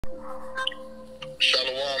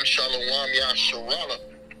Shalom, shalom, Yasharala.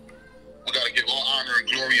 We got to give all honor and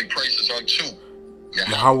glory and praises unto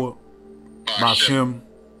Yahweh, Bashem,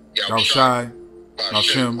 Yahushai,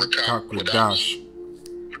 Bashem, Kakwadash.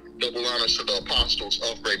 Double honors to the apostles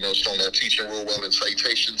of Great Millstone that teach and rule well, and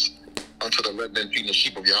salutations unto the remnant people,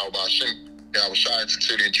 sheep of Yahweh Bashem, Yahushai,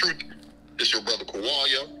 sincerity and truth. This is your brother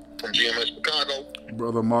Kawalia from GMS Chicago.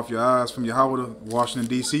 Brother Mafia Eyes from Yahweh, Washington,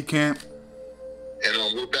 D.C. camp. And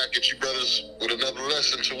we're back at you, brothers, with another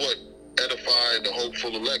lesson to what? Edify the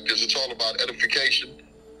hopeful elect, because it's all about edification,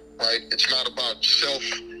 right? It's not about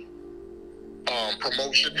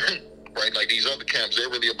self-promotion, right? Like these other camps,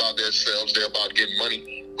 they're really about themselves. They're about getting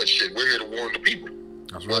money. But shit, we're here to warn the people.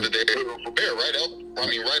 That's right. Whether they're here or for bear, right, Elder? I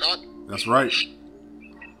mean, right on? That's right.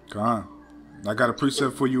 Come on. I got a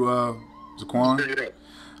precept for you, Zaquan. This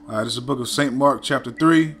is the book of St. Mark, chapter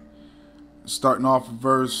 3, starting off at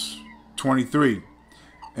verse 23.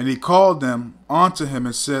 And he called them unto him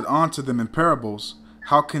and said unto them in parables,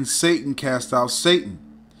 how can Satan cast out Satan?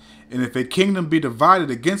 And if a kingdom be divided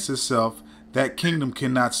against itself, that kingdom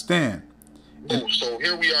cannot stand. Oh, so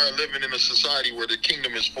here we are living in a society where the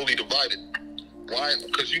kingdom is fully divided. Why?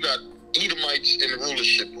 Because you got Edomites in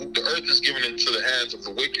rulership. The earth is given into the hands of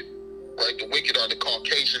the wicked, right? The wicked are the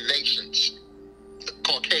Caucasian nations. The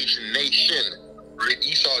Caucasian nation, right?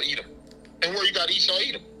 Esau, Edom. And where you got Esau,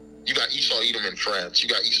 Edom? You got Esau, Edom in France. You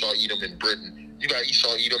got Esau, Edom in Britain. You got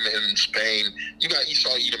Esau, Edom in Spain. You got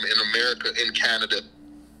Esau, Edom in America, in Canada.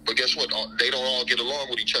 But guess what? They don't all get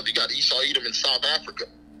along with each other. You got Esau, Edom in South Africa,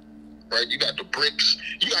 right? You got the BRICS.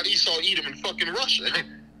 You got Esau, Edom in fucking Russia.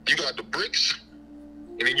 You got the BRICS,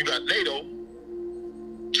 and then you got NATO.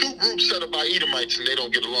 Two groups set up by Edomites, and they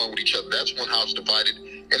don't get along with each other. That's one house divided.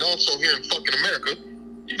 And also here in fucking America,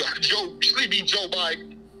 you got sleepy Joe Biden,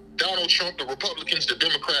 Donald Trump, the Republicans, the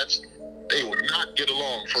Democrats. They will not get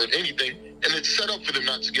along for anything, and it's set up for them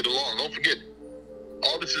not to get along. Don't forget,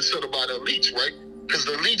 all this is set up by the elites, right? Because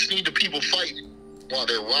the elites need the people fighting while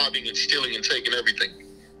they're robbing and stealing and taking everything.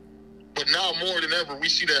 But now more than ever, we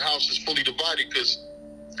see that house is fully divided because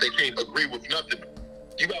they can't agree with nothing.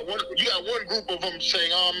 You got one group of them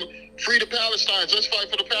saying, free the Palestinians, let's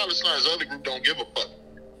fight for the Palestinians. The other group don't give a fuck.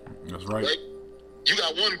 That's right. You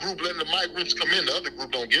got one group letting the migrants come in, the other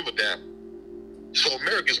group don't give a damn. So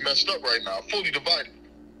America's messed up right now, fully divided.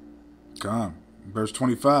 God. Verse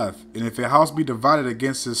 25. And if a house be divided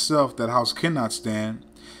against itself, that house cannot stand.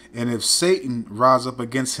 And if Satan rise up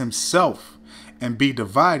against himself and be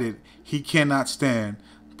divided, he cannot stand,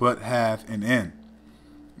 but have an end.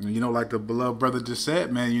 You know, like the beloved brother just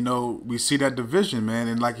said, man, you know, we see that division, man.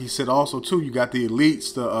 And like he said also, too, you got the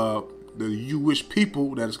elites, the Jewish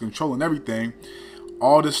people that is controlling everything.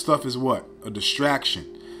 All this stuff is what? A distraction.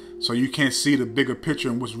 So you can't see the bigger picture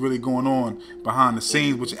and what's really going on behind the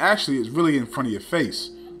scenes, which actually is really in front of your face,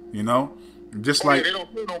 you know? Just like they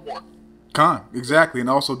don't care no more. Exactly. And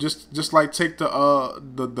also just like take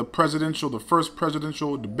the first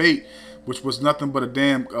presidential debate, which was nothing but a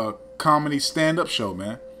damn comedy stand-up show,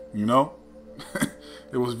 man. You know?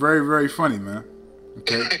 It was very, very funny, man.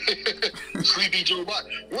 Okay. Sleepy Joe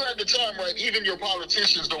Biden. We're at the time, right? Even your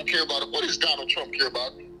politicians don't care about it. What does Donald Trump care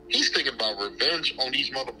about? He's thinking about revenge on these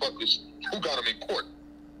motherfuckers who got him in court.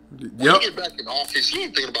 When he get back in office, he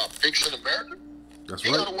ain't thinking about fixing America. That's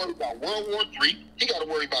he right. Got to worry about World War III. He got to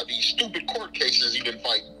worry about these stupid court cases he's been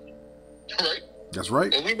fighting. Right? That's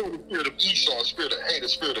right. And we know the spirit of Esau, the spirit of hate, the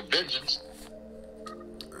spirit of vengeance.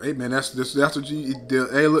 Hey man, that's what you.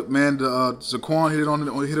 Hey, look, man, Zaquan hit it on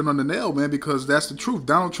the nail, man, because that's the truth.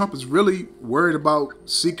 Donald Trump is really worried about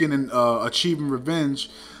seeking and achieving revenge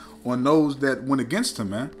on those that went against him,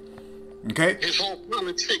 man. Okay. His whole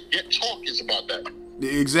politic talk is about that.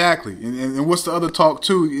 Exactly, and what's the other talk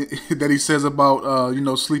too that he says about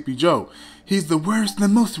Sleepy Joe? He's the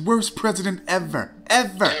most worst president ever.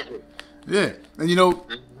 Yeah, and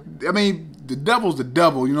I mean, the devil's the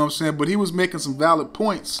devil, you know what I'm saying? But he was making some valid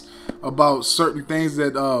points about certain things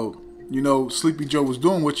that, Sleepy Joe was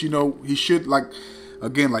doing, which, he should, like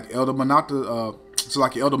Elder Elder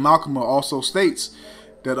Malcolm also states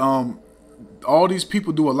that all these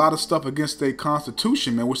people do a lot of stuff against their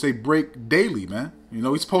constitution, man, which they break daily, man.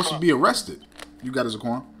 He's supposed to be arrested. You got it,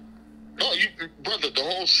 Zaquan. No, brother, the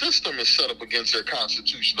whole system is set up against their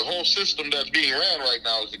constitution. The whole system that's being ran right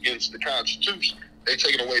now is against the constitution. They're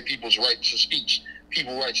taking away people's rights to speech,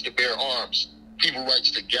 people's rights to bear arms, people's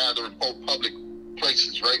rights to gather in public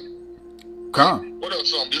places, right? What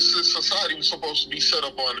else? This society was supposed to be set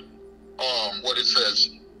up on what it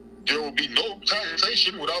says. There will be no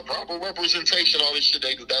taxation without proper representation, all this shit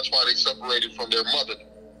they do. That's why they separated from their mother,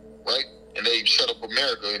 right? And they set up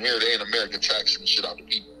America, and here they in America taxing the shit out of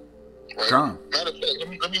people. Right? Matter of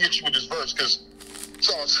let me hit you with this verse, because it's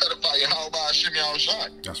all set up by Yahweh Hashem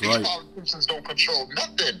Yahushai. That's These right. politicians don't control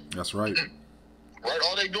nothing. That's right. Right?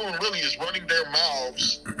 All they doing really is running their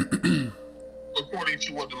mouths according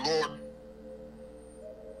to what the Lord.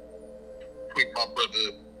 Quick, my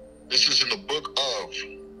brother. This is in the book of.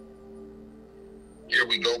 Here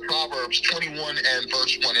we go. Proverbs 21 and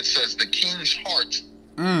verse 1. It says, "The king's heart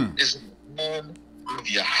is in the hand of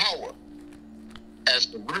Yahweh. As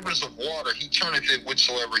the rivers of water, he turneth it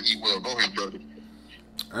whithersoever he will." Go ahead, brother.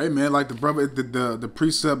 Hey man, like the brother, the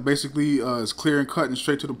precept basically is clear and cut and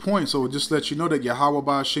straight to the point. So it just lets you know that Yahweh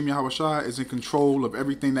Ba'ashem Yahushua is in control of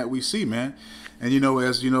everything that we see, man. And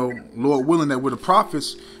as you know, Lord willing, that we're the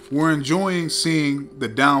prophets, we're enjoying seeing the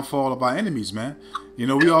downfall of our enemies, man.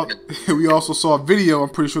 We also saw a video. I'm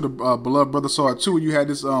pretty sure the beloved brother saw it too. You had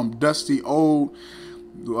this dusty old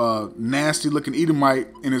nasty looking Edomite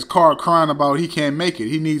in his car crying about he can't make it,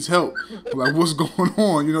 he needs help. Like, what's going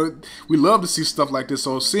on? We love to see stuff like this.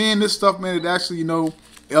 So seeing this stuff, man, it actually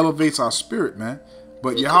elevates our spirit, man.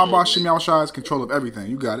 But Yahweh Hashem Yahushua is control of everything.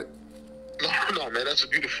 You got it. No, man, that's a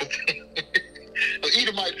beautiful thing. An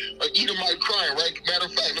Edomite crying, right? Matter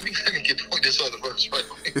of fact, let me get this other verse right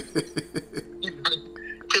quick.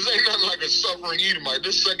 Because ain't nothing like a suffering Edomite.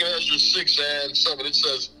 This second Ezra 6 and 7, it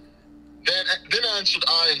says, Then answered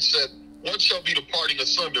I and said, What shall be the parting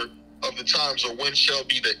asunder of the times, or when shall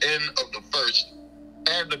be the end of the first,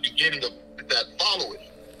 and the beginning of that followeth?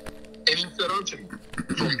 And he said unto me,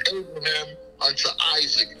 From Abraham unto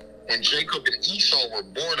Isaac, when Jacob and Esau were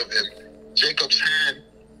born of him, Jacob's hand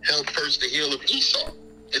held first the heel of Esau.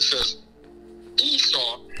 It says,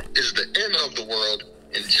 Esau is the end of the world,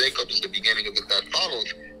 and Jacob is the beginning of it that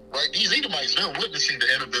followeth. Right? These Edomites, they're witnessing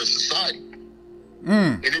the end of their society.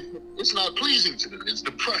 And it's not pleasing to them. It's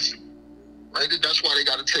depressing. Right? That's why they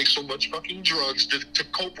got to take so much fucking drugs to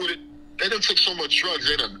cope with it. They done took so much drugs,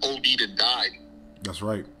 they done OD'd and died. That's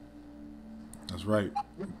right. That's right.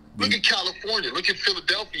 Look at California. Look at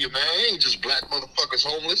Philadelphia, man. It ain't just black motherfuckers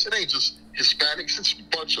homeless. It ain't just Hispanics. It's a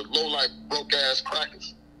bunch of low-life, broke-ass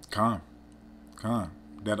crackers. Con.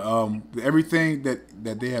 That everything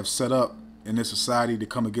that they have set up in this society to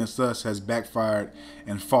come against us has backfired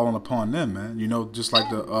and fallen upon them, man. Just like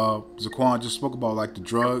the Zaquan just spoke about, like the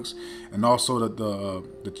drugs, and also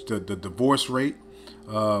the divorce rate,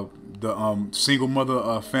 the single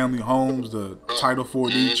mother family homes, the Title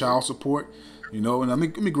 4D child support. And let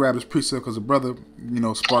me grab this precept because the brother,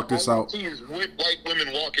 sparked this out. White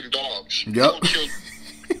women walking dogs. Yep.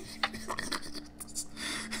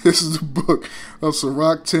 This is the book of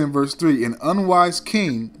Sirach 10, verse 3. An unwise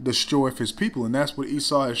king destroyeth his people. And that's what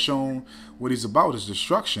Esau has shown what he's about, is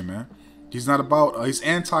destruction, man. He's not about, he's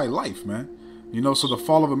anti-life, man. So the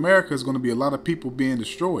fall of America is going to be a lot of people being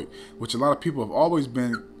destroyed, which a lot of people have always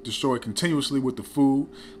been destroyed continuously with the food,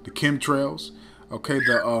 the chemtrails, okay,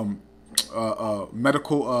 the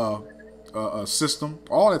medical system,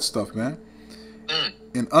 all that stuff, man.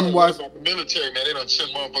 And unwise the military, man, they done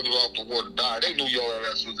sent motherfuckers off the war to die. They knew your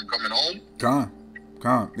ass wasn't coming home. Con.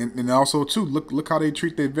 And also too, look how they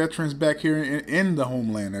treat their veterans back here in the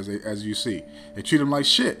homeland, as you see. They treat them like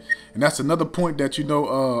shit. And that's another point that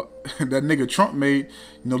that nigga Trump made.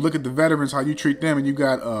 Look at the veterans, how you treat them, and you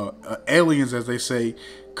got aliens, as they say,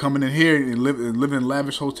 coming in here and living in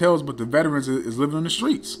lavish hotels, but the veterans is living on the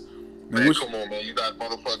streets. Man, come on, man. You got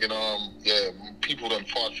motherfucking people done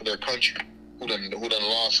fought for their country. Who done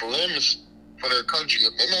lost limbs for their country.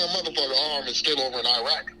 Man, motherfucker arm is still over in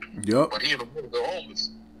Iraq. Yep. But he in the middle of the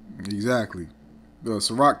homeless. Exactly.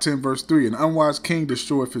 Sirach 10, verse 3. An unwise king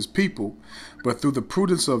destroyeth his people, but through the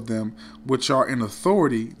prudence of them which are in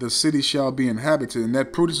authority, the city shall be inhabited. And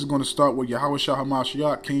that prudence is going to start with Yahweh Shah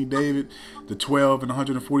Hamashiach, King David, the 12 and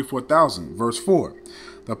 144,000. Verse 4.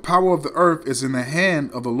 The power of the earth is in the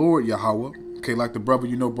hand of the Lord Yahweh. Okay, like the brother,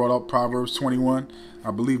 brought up Proverbs 21,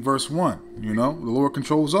 I believe, verse 1. The Lord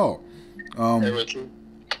controls all. And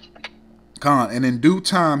in due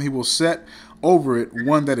time, he will set over it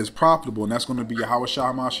one that is profitable, and that's going to be Yahweh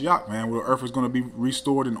Shah Mashiach, man, where the earth is going to be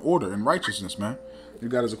restored in order and righteousness, man. You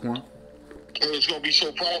got it, Zaquan. It's going to be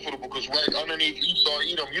so profitable because right underneath Esau,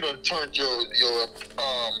 Edom, you done turned your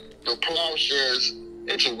plowshares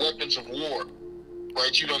into weapons of war.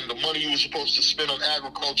 Right, the money you were supposed to spend on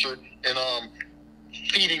agriculture and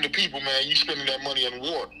feeding the people, man, you spending that money on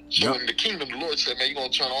war. So in the kingdom, the Lord said, man, you're gonna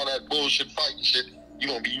turn all that bullshit fighting shit.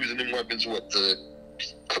 You're gonna be using them weapons to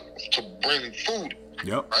bring food.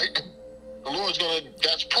 Yep. Right. The Lord's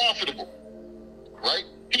that's profitable. Right.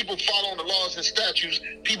 People following the laws and statutes.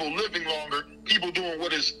 People living longer. People doing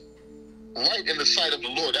what is right in the sight of the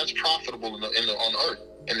Lord. That's profitable on earth,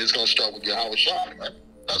 and it's gonna start with Yahweh Shah, man.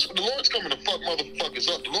 That's what the Lord's coming to fuck motherfuckers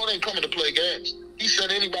up. The Lord ain't coming to play games. He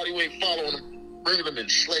said anybody who ain't following him, bring them and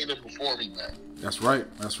slay them before me, man. That's right.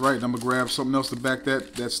 That's right. I'm going to grab something else to back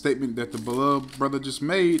that statement that the beloved brother just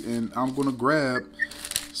made, and I'm going to grab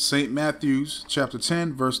St. Matthew's chapter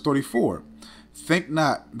 10, verse 34. Think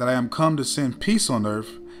not that I am come to send peace on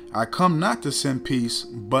earth. I come not to send peace,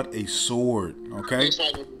 but a sword. Okay? It's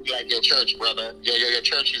like your church, brother. Your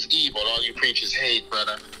church is evil. All you preach is hate,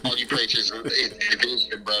 brother. All you preach is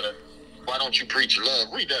division, brother. Why don't you preach love?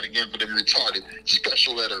 Read that again for them retarded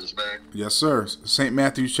special letters, man. Yes, sir. St.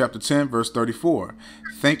 Matthew chapter 10, verse 34.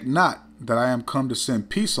 Think not that I am come to send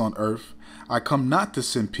peace on earth. I come not to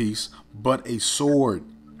send peace, but a sword.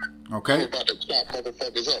 Okay? I'm about to chop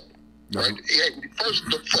motherfuckers up. Right?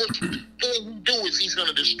 The first thing he do is he's going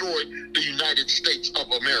to destroy the United States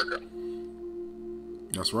of America.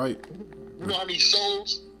 That's right. You know how many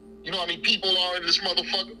souls? You know how many people are in this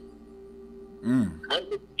motherfucker? Right?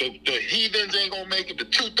 The heathens ain't gonna make it. The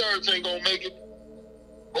 2/3 ain't gonna make it.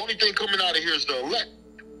 The only thing coming out of here is the elect.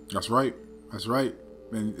 That's right. That's right.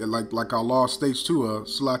 And like our law states too,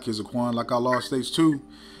 Salaki Zaquan, like our law states too.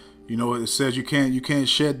 You know, it says you can't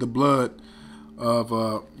shed the blood of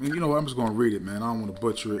you know what, I'm just gonna read it, man. I don't want to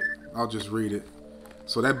butcher it. I'll just read it.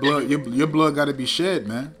 So that blood, your blood got to be shed,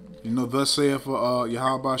 man. You know, thus saith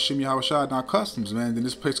Yahweh Shem Yahweh Shai in our customs, man. Then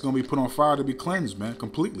this place is gonna be put on fire to be cleansed, man,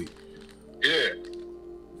 completely. Yeah.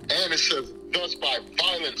 And it says, thus by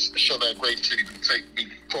violence shall that great city be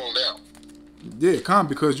torn down. Yeah,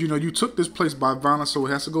 because you know you took this place by violence, so it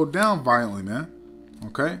has to go down violently, man.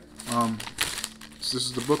 Okay. So this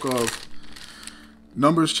is the book of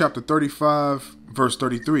Numbers, chapter 35, verse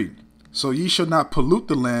 33. So ye shall not pollute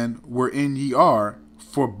the land wherein ye are,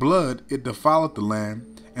 for blood it defileth the land,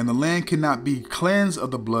 and the land cannot be cleansed of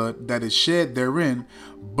the blood that is shed therein,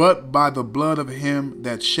 but by the blood of him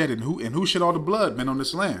that shed it. And who shed all the blood, man, on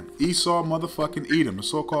this land? Esau, motherfucking Edom, the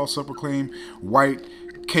so-called self-proclaimed white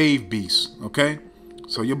cave beast. Okay,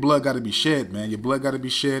 so your blood got to be shed, man. Your blood got to be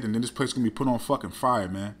shed, and then this place gonna be put on fucking fire,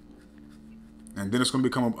 man. And then it's gonna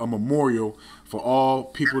become a memorial for all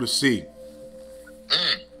people to see.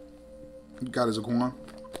 You got it, Zaquan.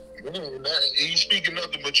 He's speaking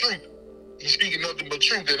nothing but truth. He's speaking nothing but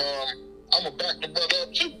truth, and I'm gonna back the brother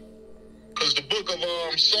up too, because the book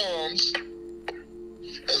of Psalms.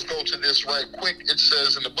 Let's go to this right quick. It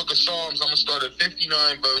says in the book of Psalms, I'm gonna start at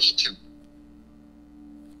 59, verse 2.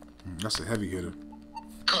 That's a heavy hitter.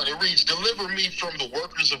 It reads, "Deliver me from the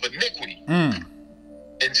workers of iniquity, and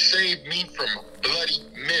save me from bloody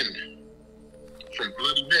men." From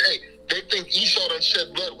bloody men. Hey, they think Esau done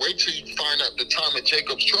shed blood. Wait till you find out the time of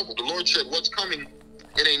Jacob's trouble. The Lord said, "What's coming?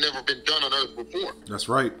 It ain't never been done on earth before." That's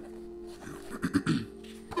right.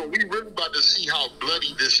 So we really about to see how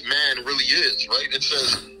bloody this man really is, right? It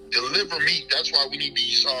says, "Deliver me." That's why we need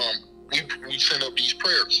these. We send up these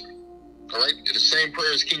prayers. All right, the same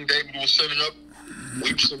prayers King David was sending up.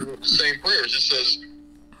 We send up the same prayers. It says,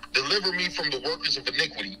 "Deliver me from the workers of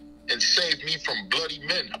iniquity, and save me from bloody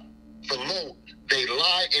men. For lo, they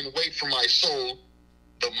lie in wait for my soul.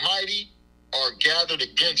 The mighty are gathered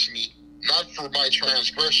against me, not for my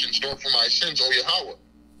transgressions, nor for my sins, O Yahweh.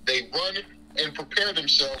 They run and prepare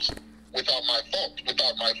themselves without my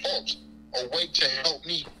faults. Awake to help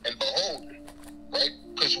me, and behold," right?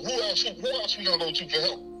 Because who else we gonna go to for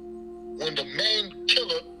help when the main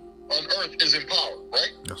killer on earth is in power,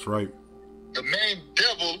 right? That's right. The main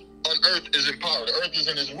devil on earth is in power. The earth is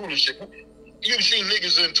in his rulership. You've seen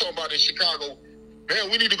niggas talking about in Chicago, man,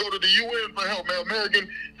 we need to go to the UN for help, man.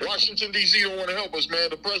 Washington, D.C. don't want to help us, man.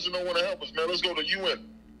 The president don't want to help us, man. Let's go to UN.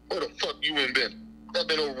 Where the fuck UN been? That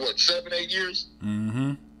been over, what, 7-8 years?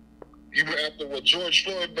 Mm-hmm. You were after what George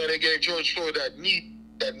Floyd, man, they gave George Floyd the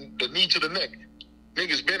knee to the neck.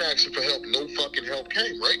 Niggas been asking for help. No fucking help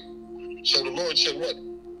came, right? So the Lord said what?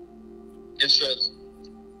 It says,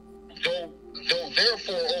 though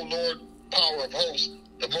therefore, O Lord, power of hosts,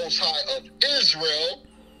 the Most High of Israel,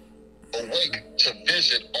 awake to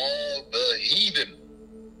visit all the heathen.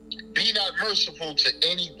 Be not merciful to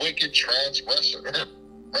any wicked transgressor.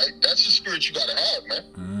 Right? That's the spirit you gotta have, man.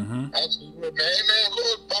 Mm-hmm. That's the Lord, man,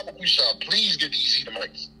 Lord, Baba Kusha, please get these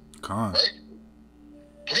Edomites. Right?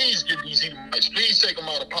 Please get these Edomites. Please take them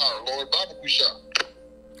out of power, Lord. Baba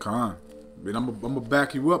Kusha. And I'm gonna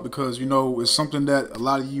back you up, because you know it's something that a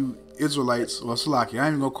lot of you Israelites, or Salaki, I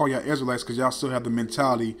ain't even gonna call y'all Israelites because y'all still have the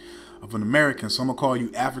mentality of an American. So I'm gonna call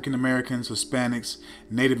you African Americans, Hispanics,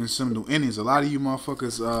 Native and Seminole Indians. A lot of you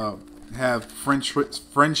motherfuckers have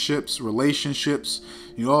friendships, relationships,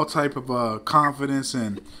 you know, all type of confidence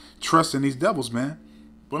and trust in these devils, man.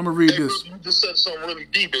 But I'm gonna read Hey, this. you just said something really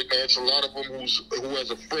deep, man. It's a lot of them who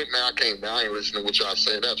has a friend. Man, I ain't listening to what y'all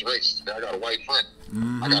saying. That's racist. Man, I got a white friend.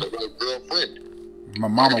 I got a white girlfriend. My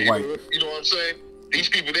mama white. You know what I'm saying? These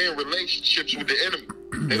people, they're in relationships with the enemy.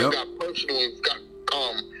 They Yep. got personally,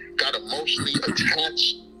 got emotionally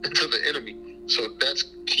attached to the enemy. So that's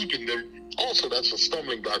keeping them. Also, that's a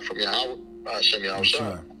stumbling block from Yahweh.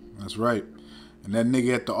 That's right. And that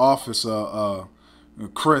nigga at the office,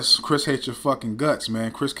 Chris hates your fucking guts,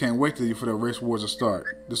 man. Chris can't wait for the race wars to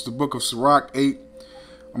start. This is the book of Sirach 8.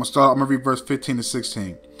 I'm gonna read verse 15 to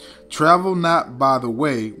 16. Travel not by the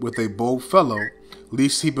way with a bold fellow,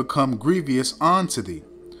 lest he become grievous unto thee.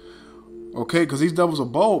 Okay, because these devils are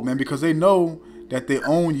bold, man, because they know that they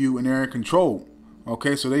own you and they're in control.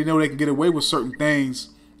 Okay, so they know they can get away with certain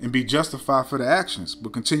things and be justified for their actions.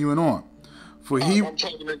 But continuing on. I'm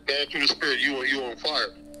talking to man through the spirit. You on fire.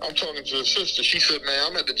 I'm talking to her sister. She said, man,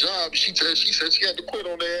 I'm at the job. She said she had to quit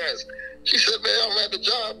on their ass. She said, man, I'm at the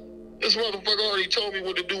job. This motherfucker already told me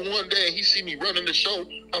what to do one day. He see me running the show.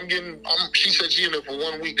 She said she in there for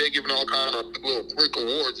 1 week. They giving all kind of little prick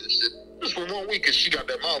awards and shit. Just for 1 week, because she got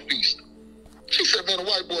that mouthpiece. She said, man, the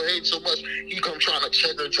white boy hates so much. He come trying to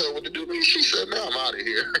check her and tell her what to do. She said, man, I'm out of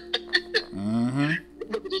here.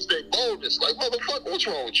 Look at this day boldness. Like, motherfucker, what's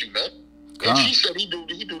wrong with you, man? And she said he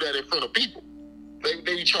do that in front of people. They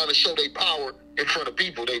be trying to show their power in front of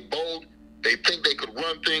people. They bold. They think they could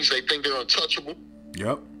run things. They think they're untouchable.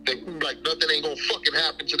 Yep. They think like nothing ain't gonna fucking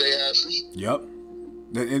happen to their asses. Yep.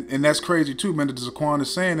 And that's crazy too, man. That Zaquan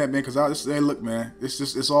is saying that, man. Because hey, look, man.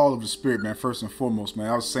 It's all of the spirit, man. First and foremost,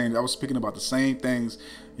 man. I was speaking about the same things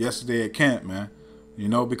yesterday at camp, man. You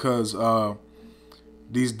know, because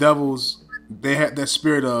these devils, they had that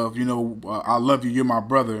spirit of, you know, I love you, you're my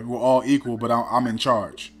brother. We're all equal, but I'm in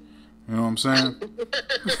charge. You know what I'm saying?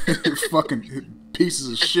 Fucking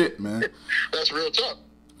pieces of shit, man. That's real tough.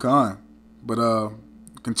 Come on. But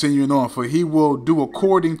continuing on, for he will do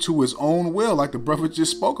according to his own will, like the brother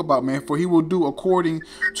just spoke about, man. For he will do according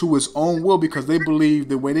to his own will, because they believe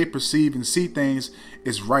the way they perceive and see things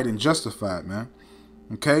is right and justified, man.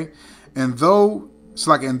 Okay? And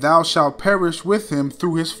thou shalt perish with him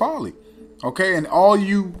through his folly. Okay? And all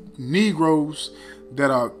you Negroes that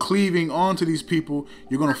are cleaving onto these people,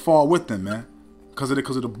 you're gonna fall with them, man, because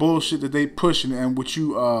of the bullshit that they pushing and what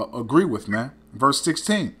you agree with, man. Verse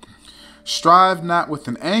 16. Strive not with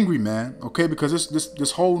an angry man, okay, because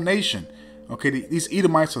this whole nation, okay, these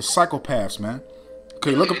Edomites are psychopaths, man.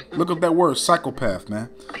 Okay, look up that word, psychopath, man.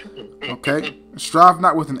 Okay, strive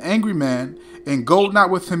not with an angry man, and go not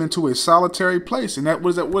with him into a solitary place. And what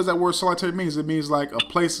does that word solitary means? It means like a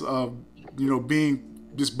place of, you know, being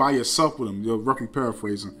just by yourself with him. You're roughly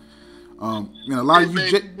paraphrasing. And a lot of you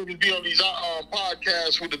be on these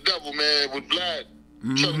podcasts with the devil, man, with Vlad.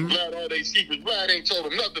 Telling Vlad all their secrets. Vlad ain't told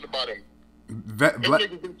them nothing about him. Them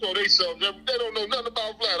niggas been told themselves they don't know nothing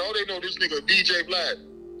about Vlad. All they know this nigga DJ Vlad.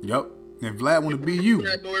 Yep. And Vlad want to be you.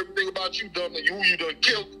 Vlad know everything about you, dumb. Who you done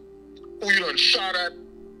killed, who you done shot at,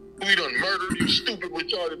 who you done murdered, you stupid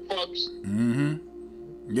retarded fucks.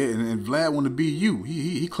 Yeah, and Vlad want to be you.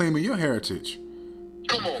 He claiming your heritage.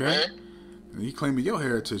 Come on, man. He claiming your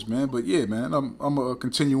heritage, man. But yeah, man, I'm gonna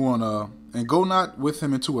continue on. And go not with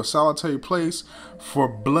him into a solitary place, for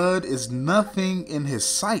blood is nothing in his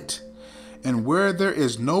sight, and where there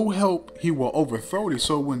is no help, he will overthrow thee.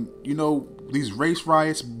 So when, you know, these race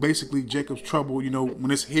riots, basically Jacob's trouble, you know, when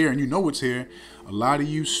it's here and you know it's here, a lot of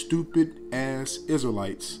you stupid ass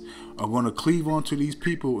Israelites are gonna cleave onto these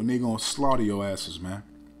people and they're gonna slaughter your asses, man.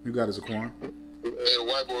 You got it, Zaquan. The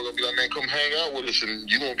white boy gonna be like, man, come hang out with us, and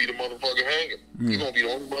you gonna be the motherfucker hanging. You gonna be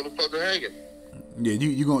the only motherfucker hanging. Yeah,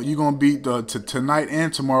 you gonna be tonight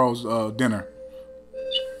and tomorrow's dinner.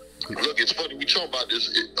 Look, it's funny we talking about this.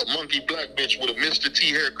 A monkey black bitch with a Mr. T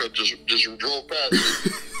haircut just drove past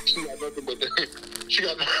me. She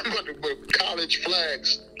got nothing but college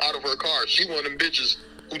flags out of her car. She one of them bitches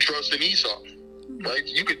who trust in Esau. Right?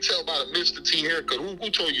 You can tell by the Mr. T haircut. Who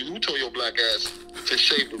told your black ass to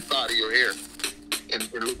shave the side of your hair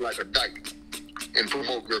and look like a dyke and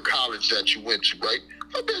promote your college that you went to, right?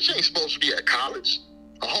 A bitch ain't supposed to be at college.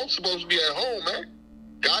 A home's supposed to be at home, man.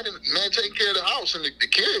 God, man, taking care of the house and the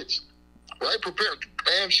kids, right?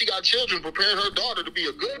 Man, she got children, preparing her daughter to be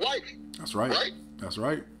a good wife. That's right. Right? That's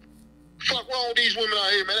right. Fuck wrong with these women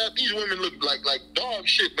out here, man. These women look like dog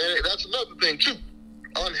shit, man. That's another thing, too.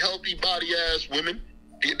 Unhealthy body ass women.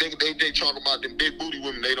 They talk about them big booty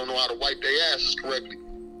women. They don't know how to wipe their asses correctly.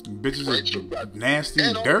 Bitches are nasty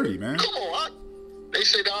and dirty, man. Come on, they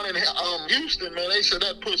say down in Houston, man, they said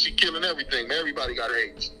that pussy killing everything, man. Everybody got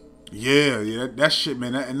AIDS. Yeah, that shit,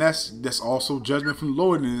 man. And that's also judgment from the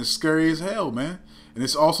Lord, and it's scary as hell, man. And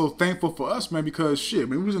it's also thankful for us, man, because shit,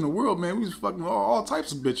 man, we was in the world, man, we was fucking all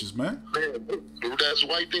types of bitches, man. Man, that's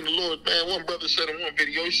why I think the Lord, man, one brother said in one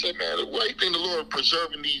video, he said, man, why you think the Lord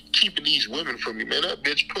preserving these, keeping these women from me, man? That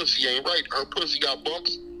bitch pussy ain't right. Her pussy got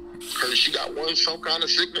bumps. She got some kind of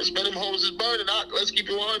sickness. Man, them hoes is burning out. Let's keep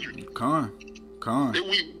it 100. Con.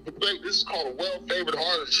 This is called a well-favored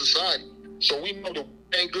heart of society. So we know the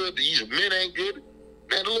ain't good, these men ain't good.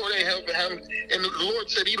 Man, the Lord ain't helping him. And the Lord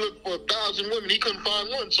said he looked for 1,000 women. He couldn't find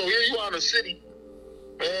one. So here you are in the city.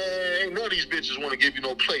 Man, ain't none of these bitches want to give you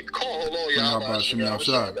no plate. Call all y'all.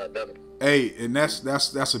 Hey, and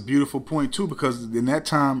that's a beautiful point, too, because in that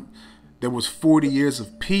time, there was 40 years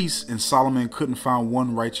of peace, and Solomon couldn't find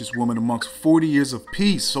one righteous woman amongst 40 years of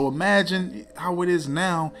peace. So imagine how it is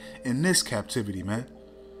now in this captivity, man.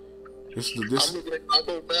 I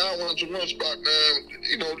go, man, I went to one spot, man.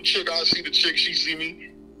 You know, the chick, I see the chick, she see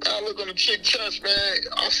me. I look on the chick chest, man.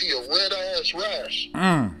 I see a red-ass rash.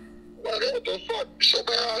 Like, what the fuck? So,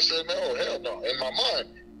 man, I said, man, oh, hell no, in my mind.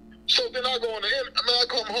 So then I go on the internet, man, I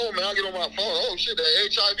come home, man, I get on my phone. Oh, shit, that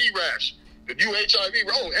HIV rash. The new HIV,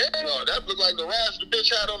 oh, hell no, that looked like the rash the bitch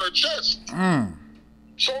had on her chest.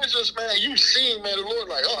 So it's just, man, you seeing, man, the Lord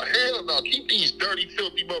like, oh, hell no, keep these dirty,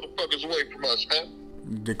 filthy motherfuckers away from us, man.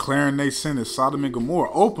 Declaring they sin as Sodom and Gomorrah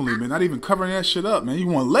openly, man. Not even covering that shit up, man. You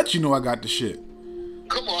want to let you know I got the shit.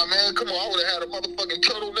 Come on, man. Come on. I would have had a motherfucking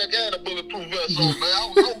turtleneck and a bulletproof vest on,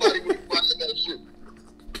 man. Nobody would have found that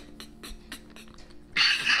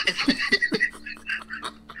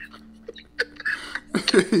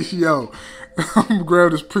shit. Yo, I'm going to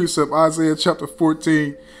grab this precept. Isaiah chapter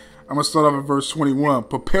 14. I'm going to start off at verse 21.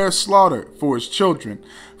 Prepare slaughter for his children,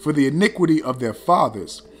 for the iniquity of their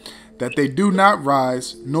fathers, that they do not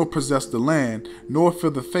rise, nor possess the land, nor fill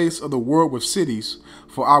the face of the world with cities.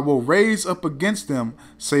 For I will raise up against them,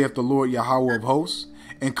 saith the Lord Yahweh of hosts,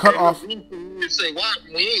 and cut off. You say, why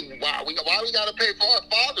we got to pay for our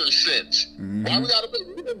father's sins? Why we got to pay?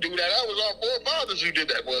 We didn't do that. That was our forefathers who did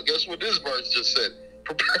that. Well, guess what this verse just said?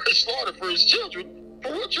 Prepare slaughter for his children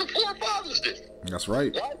for what your forefathers did. That's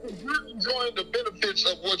right. Why would you enjoy the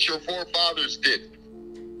benefits of what your forefathers did?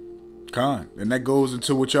 And that goes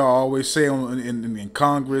into what y'all always say in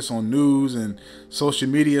Congress, on news and social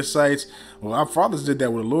media sites. Well, our fathers did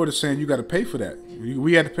that. Well, the Lord is saying you got to pay for that.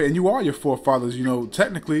 We had to pay, and you are your forefathers, you know,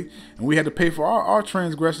 technically, and we had to pay for our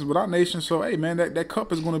transgressions with our nation. So, hey, man, that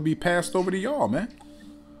cup is going to be passed over to y'all, man.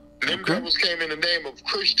 Them devils came in the name of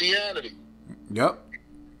Christianity. Yep.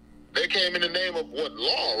 They came in the name of what?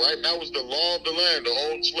 Law, right? That was the law of the land, to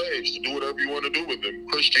own slaves, to do whatever you want to do with them.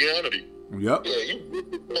 Christianity. Yep. Yeah, you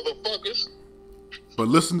wicked motherfuckers. But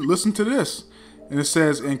listen to this. And it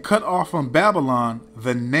says, and cut off from Babylon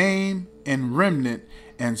the name and remnant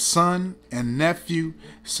and son and nephew,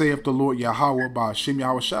 saith the Lord Yahweh by Hashem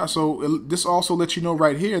Yahweh Shai. So this also lets you know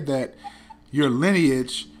right here that your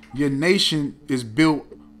lineage, your nation is built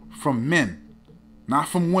from men, not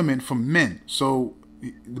from women, from men. So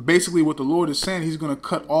basically what the Lord is saying, he's going to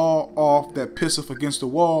cut all off that pisseth against the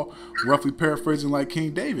wall, roughly paraphrasing like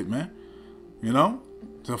King David, man. You know,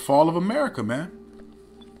 the fall of America, man.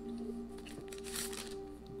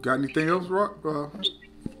 Got anything else, Rock? Man,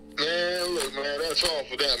 look, man, that's all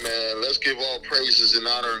for that, man. Let's give all praises and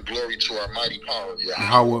honor and glory to our mighty power,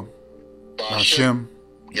 Yahweh, Hashem,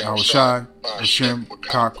 Yahweh Shai, Hashem,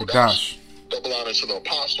 Kodash. Double honor to the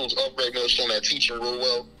apostles of Great Millstone that teaching real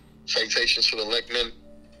well. Salutations to the elect men,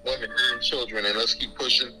 women, and children, and let's keep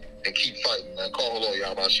pushing and keep fighting, man. Call hello,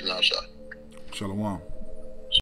 Yahweh Shem Yahweh Shai. Shalom.